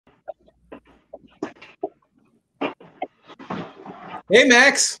Hey,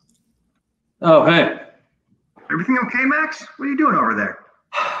 Max. Oh, hey. Everything okay, Max? What are you doing over there?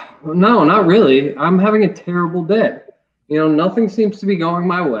 No, not really. I'm having a terrible day. Nothing seems to be going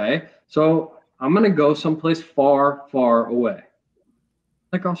my way, so I'm going to go someplace far, far away.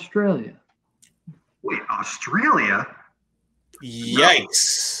 Like Australia. Wait, Australia?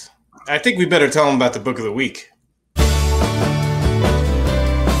 Yikes. I think we better tell him about the book of the week.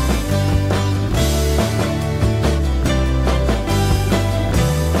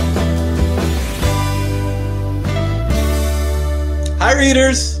 Hi,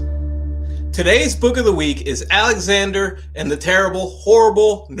 readers. Today's book of the week is Alexander and the Terrible,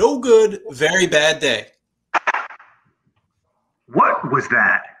 Horrible, No Good, Very Bad Day. What was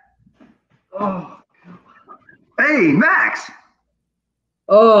that? Oh, Hey, Max!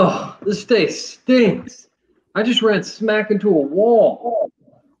 this day stinks. I just ran smack into a wall.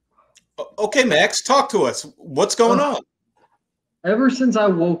 Okay, Max, talk to us. What's going on? Ever since I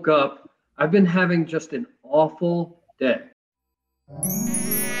woke up, I've been having just an awful day.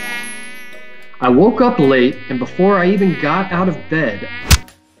 I woke up late, and before I even got out of bed,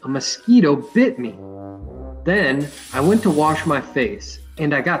 a mosquito bit me. Then I went to wash my face,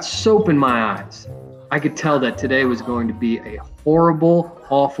 and I got soap in my eyes. I could tell that today was going to be a horrible,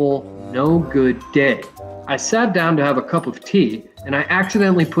 awful, no good day. I sat down to have a cup of tea, and I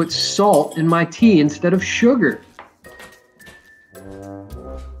accidentally put salt in my tea instead of sugar.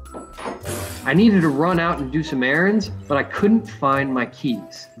 I needed to run out and do some errands, but I couldn't find my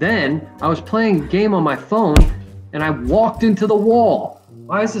keys. Then I was playing a game on my phone, and I walked into the wall.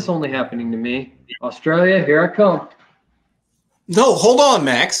 Why is this only happening to me? Australia, here I come. No, hold on,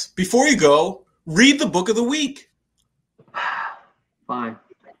 Max. Before you go, read the book of the week. Fine.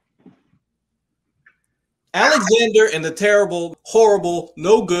 Alexander and the Terrible, Horrible,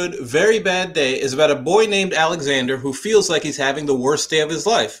 No Good, Very Bad Day is about a boy named Alexander who feels like he's having the worst day of his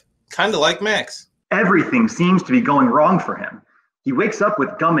life. Kind of like Max. Everything seems to be going wrong for him. He wakes up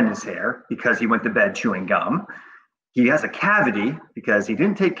with gum in his hair because he went to bed chewing gum. He has a cavity because he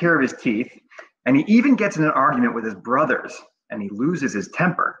didn't take care of his teeth. And he even gets in an argument with his brothers, and he loses his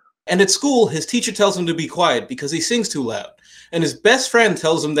temper. And at school, his teacher tells him to be quiet because he sings too loud. And his best friend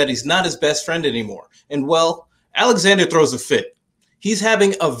tells him that he's not his best friend anymore. And well, Alexander throws a fit. He's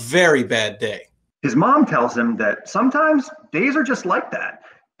having a very bad day. His mom tells him that sometimes days are just like that.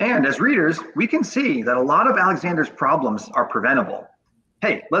 And as readers, we can see that a lot of Alexander's problems are preventable.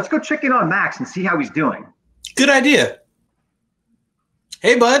 Hey, let's go check in on Max and see how he's doing. Good idea.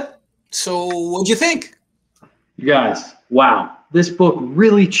 Hey, bud. So what'd you think? You guys, wow, this book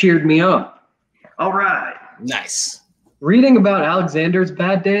really cheered me up. All right. Nice. Reading about Alexander's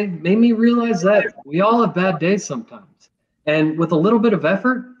bad day made me realize that we all have bad days sometimes. And with a little bit of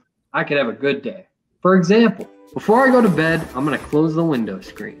effort, I could have a good day. For example, before I go to bed, I'm going to close the window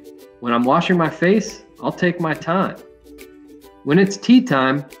screen. When I'm washing my face, I'll take my time. When it's tea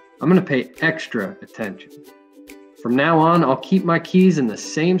time, I'm going to pay extra attention. From now on, I'll keep my keys in the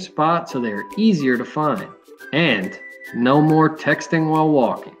same spot so they're easier to find. And no more texting while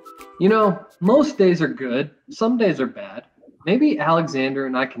walking. Most days are good, some days are bad. Maybe Alexander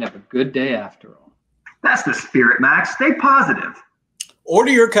and I can have a good day after all. That's the spirit, Max. Stay positive.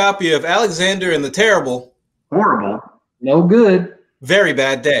 Order your copy of Alexander and the Terrible, Horrible, No Good, Very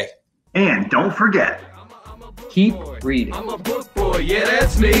Bad Day. and don't forget, keep reading. I'm a book boy, yeah,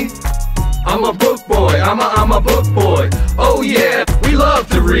 that's me. I'm a book boy, I'm a book boy. Oh yeah, we love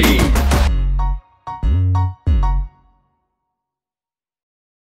to read.